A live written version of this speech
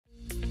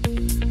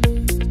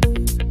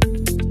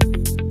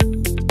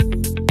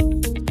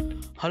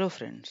Hello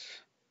friends,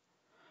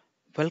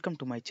 welcome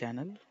to my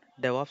channel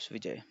DevOps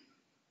Vijay.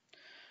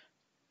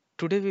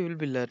 Today we will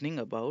be learning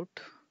about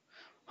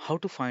how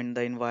to find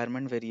the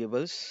environment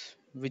variables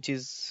which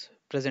is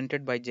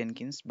presented by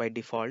Jenkins by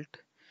default,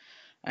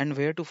 and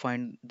where to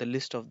find the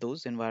list of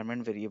those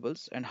environment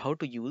variables and how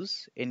to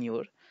use in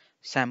your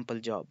sample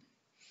job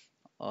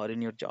or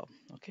in your job.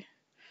 Okay,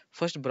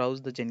 first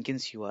browse the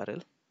Jenkins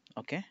URL.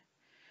 Okay,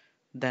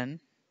 then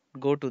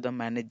go to the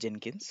manage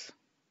Jenkins,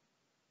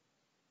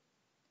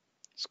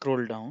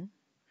 scroll down,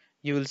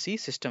 you will see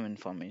system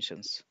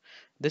informations.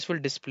 This will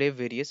display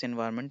various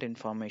environment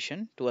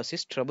information to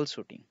assist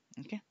troubleshooting.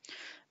 Okay,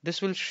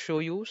 this will show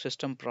you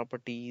system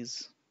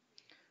properties.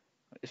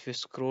 If you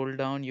scroll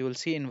down, you will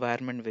see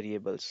environment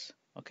variables.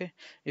 Okay,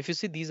 if you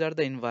see, these are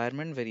the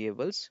environment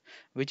variables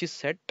which is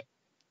set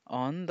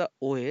on the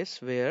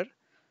OS where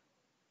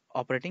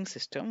operating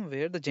system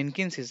where the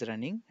Jenkins is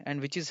running and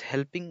which is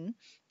helping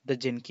the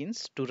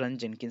Jenkins to run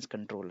Jenkins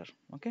controller.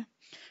 Okay,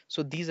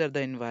 so these are the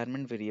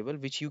environment variable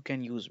which you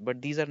can use,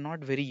 but these are not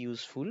very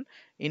useful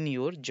in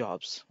your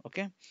jobs.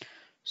 Okay,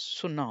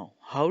 so now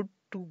how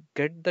to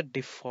get the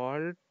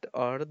default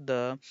or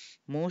the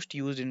most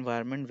used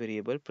environment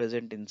variable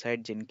present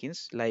inside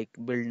Jenkins, like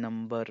build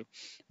number,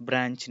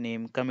 branch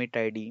name, commit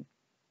ID.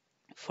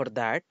 For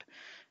that,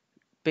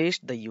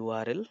 paste the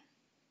URL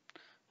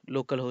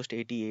localhost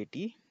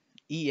 8080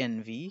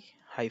 env-vars.html.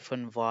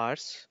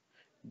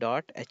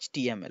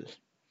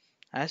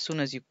 As soon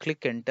as you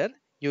click enter,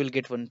 you will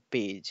get one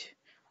page.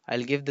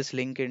 I'll give this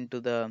link into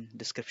the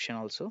description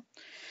also.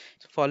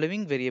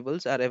 Following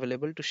variables are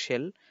available to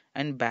shell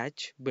and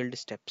batch build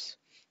steps.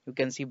 You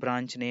can see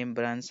branch name,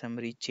 branch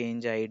summary,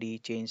 change ID,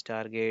 change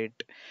target,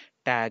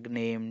 tag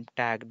name,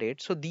 tag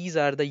date. So these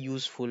are the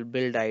useful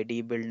build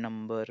ID, build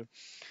number.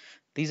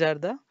 These are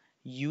the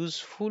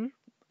useful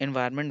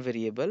environment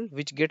variable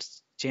which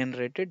gets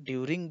generated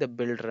during the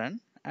build run,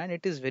 and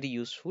it is very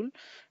useful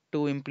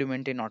to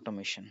implement in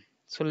automation.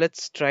 So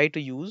let's try to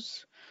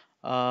use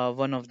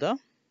one of the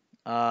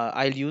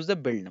I'll use the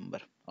build number.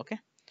 Okay,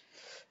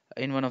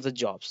 in one of the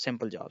jobs,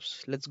 simple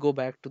jobs. Let's go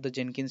back to the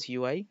Jenkins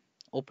UI,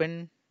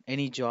 open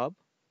any job.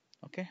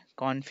 Okay,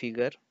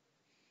 configure.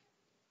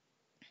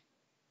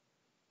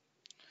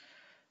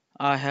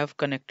 I have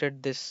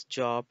connected this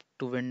job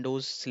to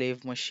Windows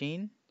slave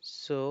machine,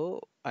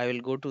 so I will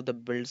go to the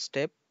build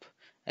step,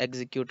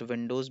 execute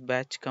Windows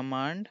batch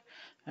command,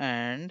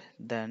 and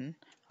then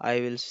I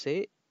will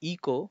say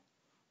echo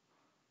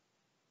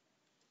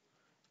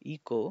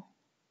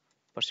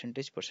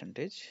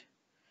percentage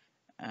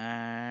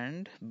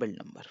and build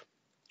number.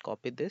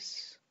 Copy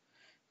this,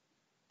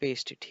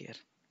 paste it here.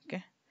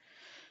 Okay,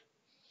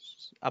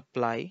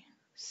 apply,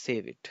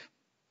 save it.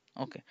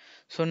 Okay,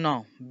 so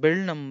now build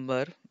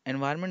number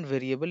environment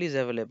variable is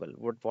available.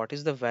 What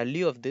is the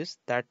value of this?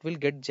 That will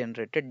get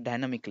generated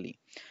dynamically.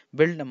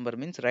 Build number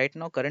means right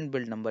now current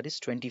build number is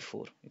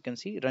 24. You can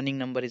see running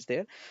number is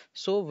there.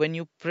 So when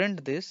you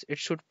print this, it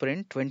should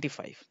print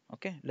 25.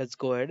 Okay, let's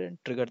go ahead and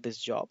trigger this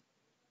job.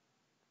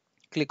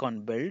 Click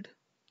on build.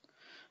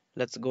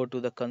 Let's go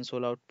to the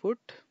console output.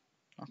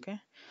 Okay,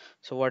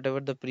 so whatever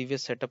the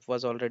previous setup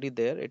was already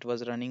there, it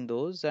was running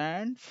those,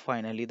 and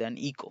finally then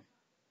echo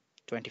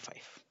 25.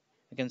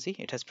 You can see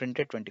it has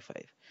printed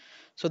 25.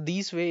 So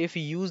these way, if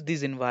you use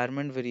these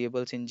environment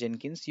variables in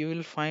Jenkins, you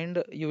will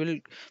find you will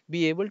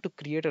be able to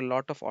create a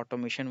lot of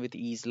automation with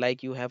ease.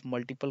 Like you have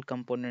multiple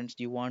components,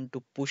 you want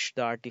to push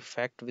the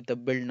artifact with the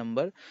build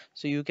number,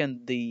 so you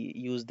can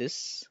use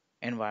this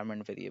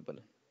environment variable.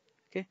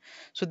 Okay,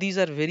 so these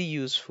are very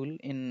useful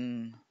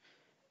in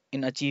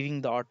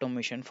achieving the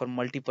automation for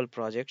multiple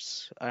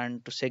projects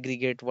and to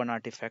segregate one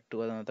artifact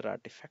to another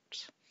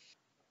artifacts.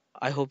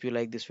 I hope you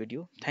like this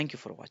video. Thank you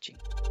for watching.